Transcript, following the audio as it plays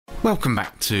Welcome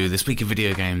back to This Week of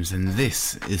Video Games, and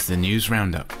this is the News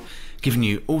Roundup, giving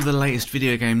you all the latest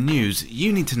video game news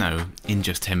you need to know in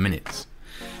just 10 minutes.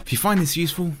 If you find this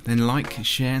useful, then like,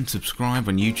 share and subscribe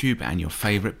on YouTube and your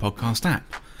favourite podcast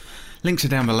app. Links are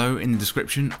down below in the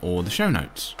description or the show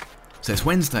notes. So it's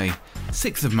Wednesday,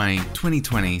 6th of May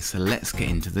 2020, so let's get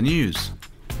into the news.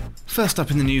 First up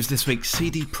in the news this week,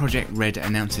 CD Projekt Red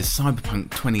announces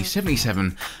Cyberpunk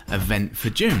 2077 event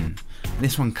for June.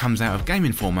 This one comes out of Game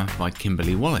Informer by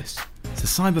Kimberly Wallace. So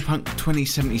Cyberpunk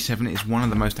 2077 is one of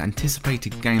the most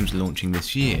anticipated games launching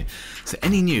this year, so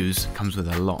any news comes with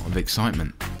a lot of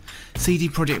excitement. CD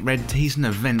Projekt Red teased an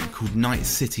event called Night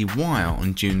City Wire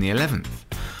on June the 11th.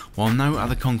 While no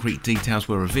other concrete details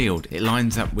were revealed, it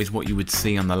lines up with what you would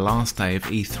see on the last day of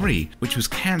E3, which was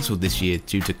cancelled this year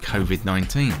due to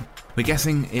COVID-19. We're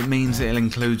guessing it means it'll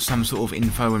include some sort of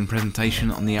info and presentation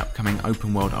on the upcoming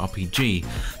open world RPG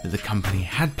that the company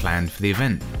had planned for the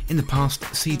event. In the past,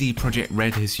 CD Projekt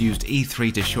Red has used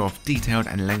E3 to show off detailed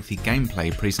and lengthy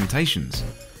gameplay presentations.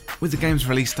 With the game's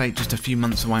release date just a few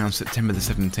months away on September the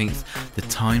 17th, the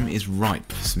time is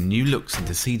ripe for some new looks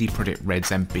into CD Projekt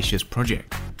Red's ambitious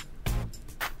project.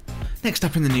 Next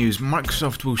up in the news,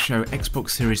 Microsoft will show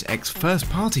Xbox Series X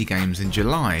first-party games in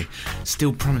July,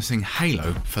 still promising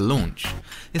Halo for launch.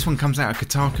 This one comes out of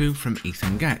Kotaku from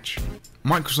Ethan Gatch.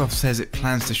 Microsoft says it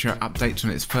plans to show updates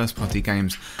on its first-party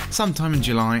games sometime in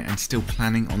July and still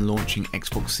planning on launching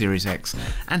Xbox Series X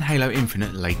and Halo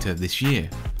Infinite later this year.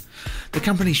 The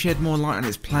company shed more light on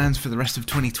its plans for the rest of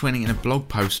 2020 in a blog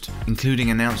post, including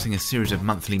announcing a series of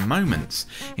monthly moments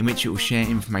in which it will share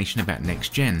information about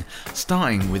next gen,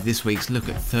 starting with this week's look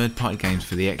at third-party games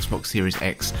for the Xbox Series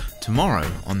X tomorrow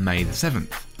on May the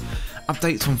 7th.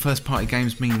 Updates on first-party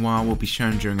games, meanwhile, will be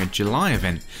shown during a July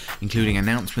event, including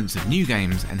announcements of new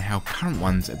games and how current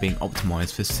ones are being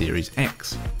optimised for Series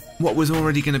X. What was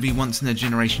already going to be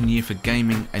once-in-a-generation year for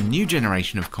gaming, a new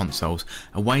generation of consoles,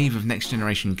 a wave of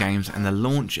next-generation games and the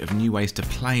launch of new ways to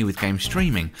play with game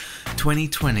streaming,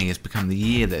 2020 has become the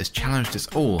year that has challenged us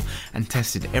all and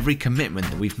tested every commitment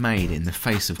that we've made in the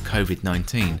face of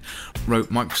COVID-19, wrote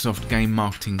Microsoft Game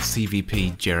Marketing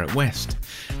CVP Jarrett West.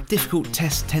 Difficult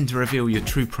tests tend to reveal your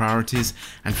true priorities,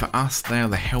 and for us they are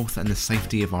the health and the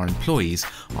safety of our employees,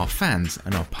 our fans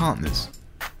and our partners.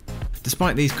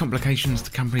 Despite these complications, the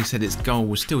company said its goal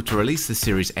was still to release the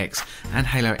Series X and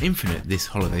Halo Infinite this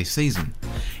holiday season.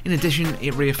 In addition,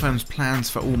 it reaffirms plans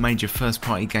for all major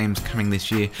first-party games coming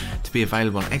this year to be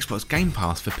available on Xbox Game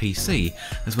Pass for PC,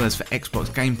 as well as for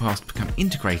Xbox Game Pass to become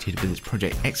integrated with its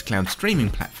Project xCloud streaming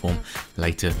platform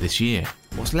later this year.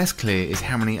 What's less clear is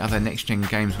how many other next-gen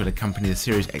games will accompany the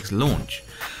Series X launch.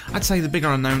 I'd say the bigger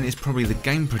unknown is probably the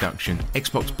game production,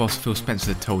 Xbox boss Phil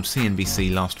Spencer told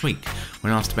CNBC last week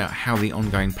when asked about how the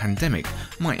ongoing pandemic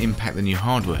might impact the new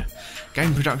hardware.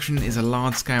 Game production is a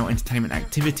large-scale entertainment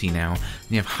activity now,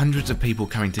 and you have hundreds of people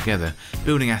coming together,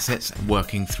 building assets and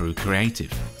working through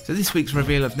creative. So this week's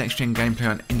reveal of next-gen gameplay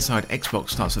on Inside Xbox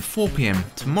starts at 4 PM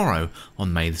tomorrow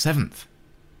on May the 7th.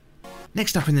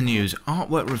 Next up in the news,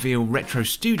 artwork reveal Retro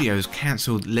Studios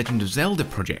cancelled Legend of Zelda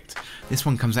project. This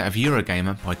one comes out of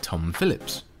Eurogamer by Tom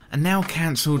Phillips. A now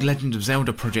cancelled Legend of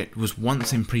Zelda project was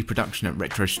once in pre-production at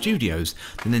Retro Studios,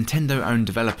 the Nintendo-owned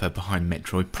developer behind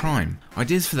Metroid Prime.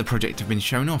 Ideas for the project have been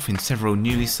shown off in several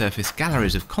newly surfaced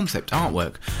galleries of concept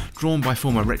artwork, drawn by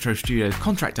former Retro Studios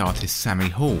contract artist Sammy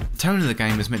Hall. The tone of the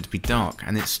game is meant to be dark,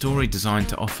 and its story designed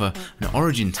to offer an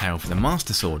origin tale for the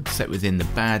Master Sword set within the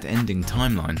bad ending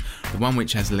timeline, the one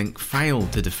which has Link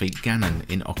failed to defeat Ganon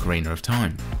in Ocarina of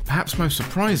Time. Perhaps most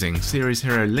surprising, series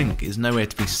hero Link is nowhere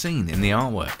to be seen in the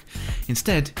artwork.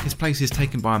 Instead, his place is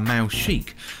taken by a male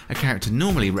Sheik, a character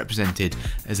normally represented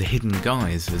as a hidden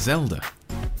guise for Zelda.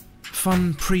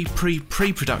 Fun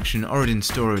pre-production origin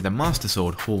story of the Master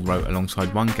Sword, Hall wrote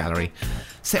alongside one gallery,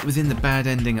 set within the bad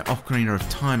ending at Ocarina of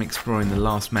Time, exploring the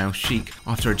last male Sheik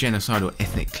after a genocidal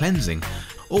ethnic cleansing,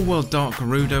 or while Dark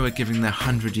Gerudo are giving their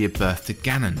 100-year birth to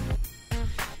Ganon.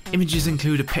 Images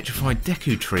include a petrified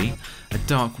Deku tree, a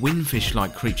dark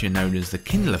windfish-like creature known as the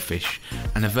Kindlerfish,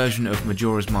 and a version of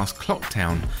Majora's Mask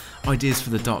Clocktown, ideas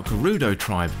for the Dark Gerudo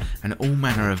tribe, and all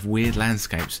manner of weird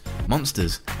landscapes,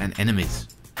 monsters and enemies.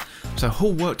 So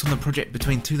Hall worked on the project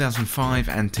between 2005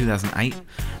 and 2008,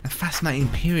 a fascinating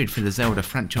period for the Zelda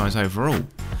franchise overall.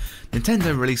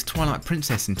 Nintendo released Twilight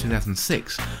Princess in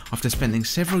 2006 after spending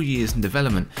several years in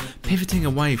development, pivoting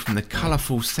away from the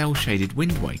colourful cel-shaded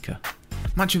Wind Waker.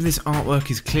 Much of this artwork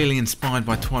is clearly inspired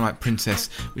by Twilight Princess,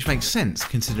 which makes sense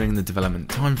considering the development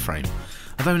timeframe.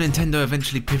 Although Nintendo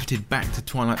eventually pivoted back to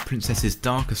Twilight Princess's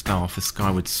darker style for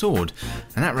Skyward Sword,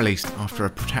 and that released after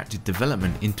a protracted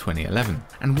development in 2011.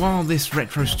 And while this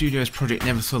Retro Studios project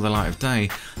never saw the light of day,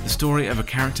 the story of a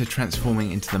character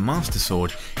transforming into the Master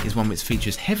Sword is one which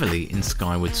features heavily in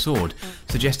Skyward Sword,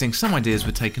 suggesting some ideas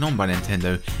were taken on by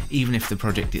Nintendo even if the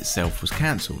project itself was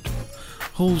cancelled.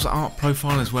 Hall's art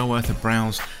profile is well worth a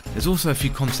browse. There's also a few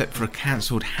concepts for a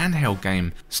cancelled handheld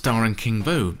game starring King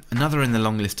Boo, another in the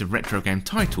long list of retro game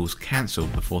titles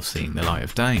cancelled before seeing the light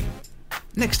of day.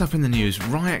 Next up in the news,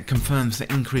 Riot confirms that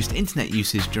increased internet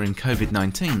usage during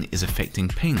COVID-19 is affecting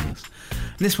pings.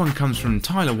 This one comes from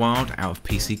Tyler Wilde out of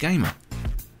PC Gamer.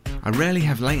 I rarely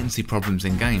have latency problems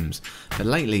in games, but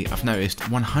lately I've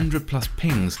noticed 100 plus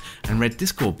pings and red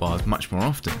Discord bars much more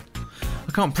often.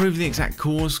 I can't prove the exact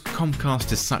cause, Comcast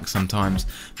just sucks sometimes,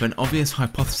 but an obvious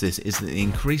hypothesis is that the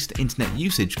increased internet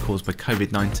usage caused by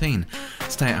COVID-19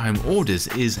 stay-at-home orders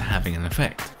is having an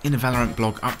effect. In a Valorant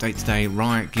blog update today,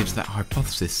 Riot gives that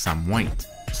hypothesis some weight.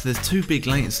 So there's two big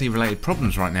latency related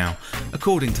problems right now,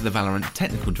 according to the Valorant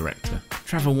technical director.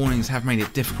 Travel warnings have made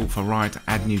it difficult for Riot to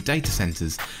add new data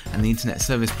centres, and the internet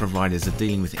service providers are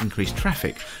dealing with increased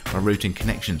traffic by routing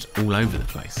connections all over the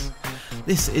place.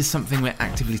 This is something we're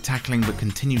actively tackling but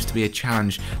continues to be a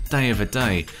challenge day over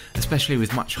day, especially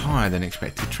with much higher than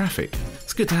expected traffic.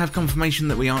 It's good to have confirmation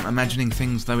that we aren't imagining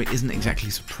things, though it isn't exactly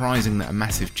surprising that a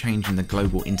massive change in the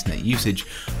global internet usage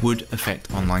would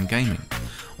affect online gaming.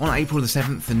 On April the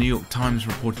 7th, the New York Times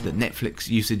reported that Netflix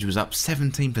usage was up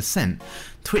 17%,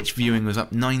 Twitch viewing was up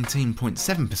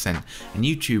 19.7%, and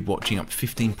YouTube watching up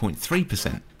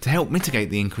 15.3%. To help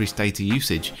mitigate the increased data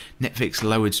usage, Netflix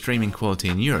lowered streaming quality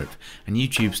in Europe, and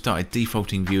YouTube started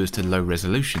defaulting viewers to low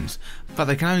resolutions, but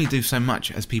they can only do so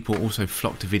much as people also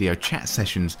flock to video chat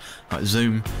sessions like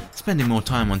Zoom, spending more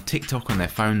time on TikTok on their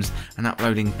phones, and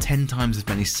uploading 10 times as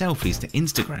many selfies to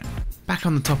Instagram. Back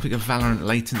on the topic of Valorant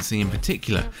latency in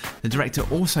particular, the director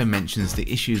also mentions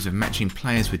the issues of matching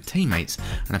players with teammates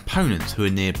and opponents who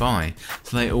are nearby,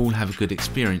 so they all have a good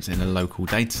experience in a local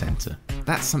data centre.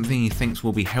 That's something he thinks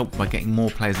will be helped by getting more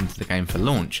players into the game for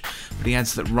launch, but he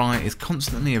adds that Riot is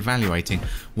constantly evaluating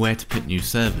where to put new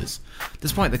servers.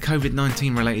 Despite the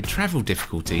COVID-19 related travel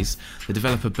difficulties, the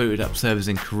developer booted up servers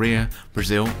in Korea,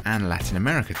 Brazil and Latin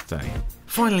America today.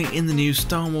 Finally in the news,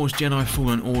 Star Wars Jedi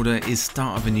Fallen Order is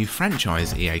start of a new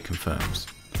franchise, EA confirms.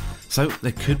 So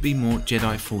there could be more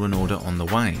Jedi Fallen Order on the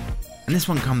way. And this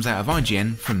one comes out of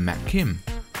IGN from Matt Kim.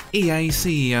 EA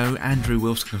CEO Andrew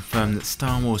Wilson confirmed that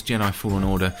Star Wars Jedi Fallen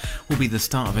Order will be the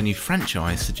start of a new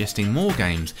franchise, suggesting more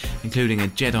games, including a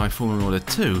Jedi Fallen Order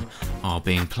 2, are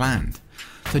being planned.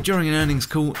 So during an earnings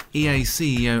call, EA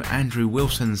CEO Andrew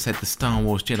Wilson said the Star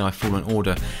Wars Jedi Fallen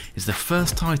Order is the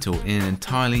first title in an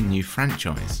entirely new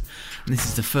franchise. And this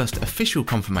is the first official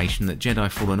confirmation that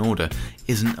Jedi Fallen Order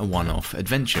isn't a one-off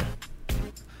adventure.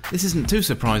 This isn't too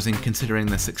surprising considering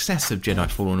the success of Jedi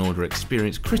Fallen Order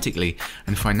experienced critically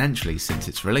and financially since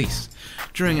its release.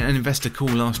 During an investor call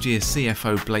last year,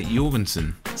 CFO Blake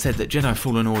Jorgensen said that Jedi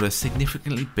Fallen Order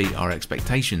significantly beat our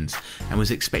expectations and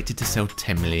was expected to sell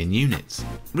 10 million units.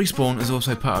 Respawn has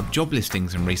also put up job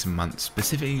listings in recent months,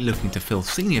 specifically looking to fill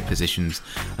senior positions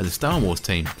at the Star Wars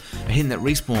team, a hint that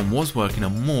Respawn was working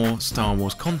on more Star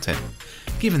Wars content.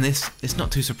 Given this, it's not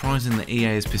too surprising that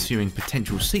EA is pursuing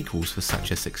potential sequels for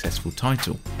such a successful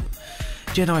title.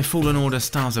 Jedi Fallen Order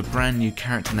stars a brand new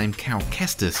character named Cal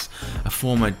Kestis, a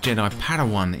former Jedi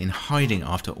Padawan in hiding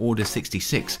after Order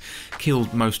 66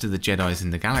 killed most of the Jedis in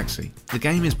the galaxy. The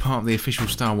game is part of the official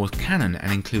Star Wars canon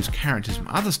and includes characters from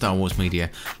other Star Wars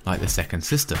media like the Second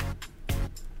Sister.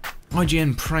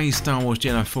 IGN praised Star Wars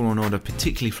Jedi Fallen Order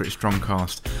particularly for its strong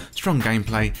cast, strong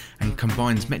gameplay, and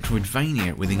combines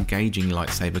Metroidvania with engaging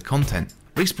lightsaber content.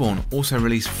 Respawn also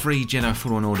released free Jedi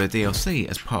Fallen Order DLC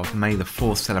as part of May the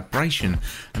 4th celebration,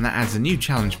 and that adds a new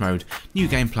challenge mode, new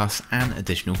game plus, and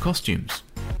additional costumes.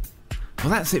 Well,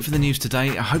 that's it for the news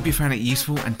today. I hope you found it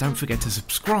useful, and don't forget to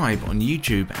subscribe on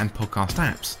YouTube and podcast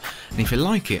apps. And if you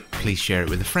like it, please share it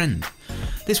with a friend.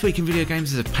 This Week in Video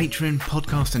Games is a Patreon,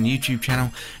 podcast and YouTube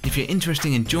channel. If you're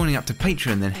interested in joining up to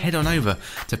Patreon, then head on over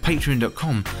to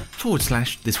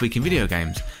patreon.com/This Week in Video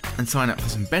Games and sign up for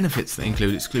some benefits that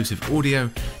include exclusive audio,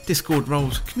 Discord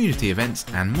roles, community events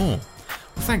and more.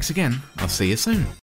 Well, thanks again. I'll see you soon.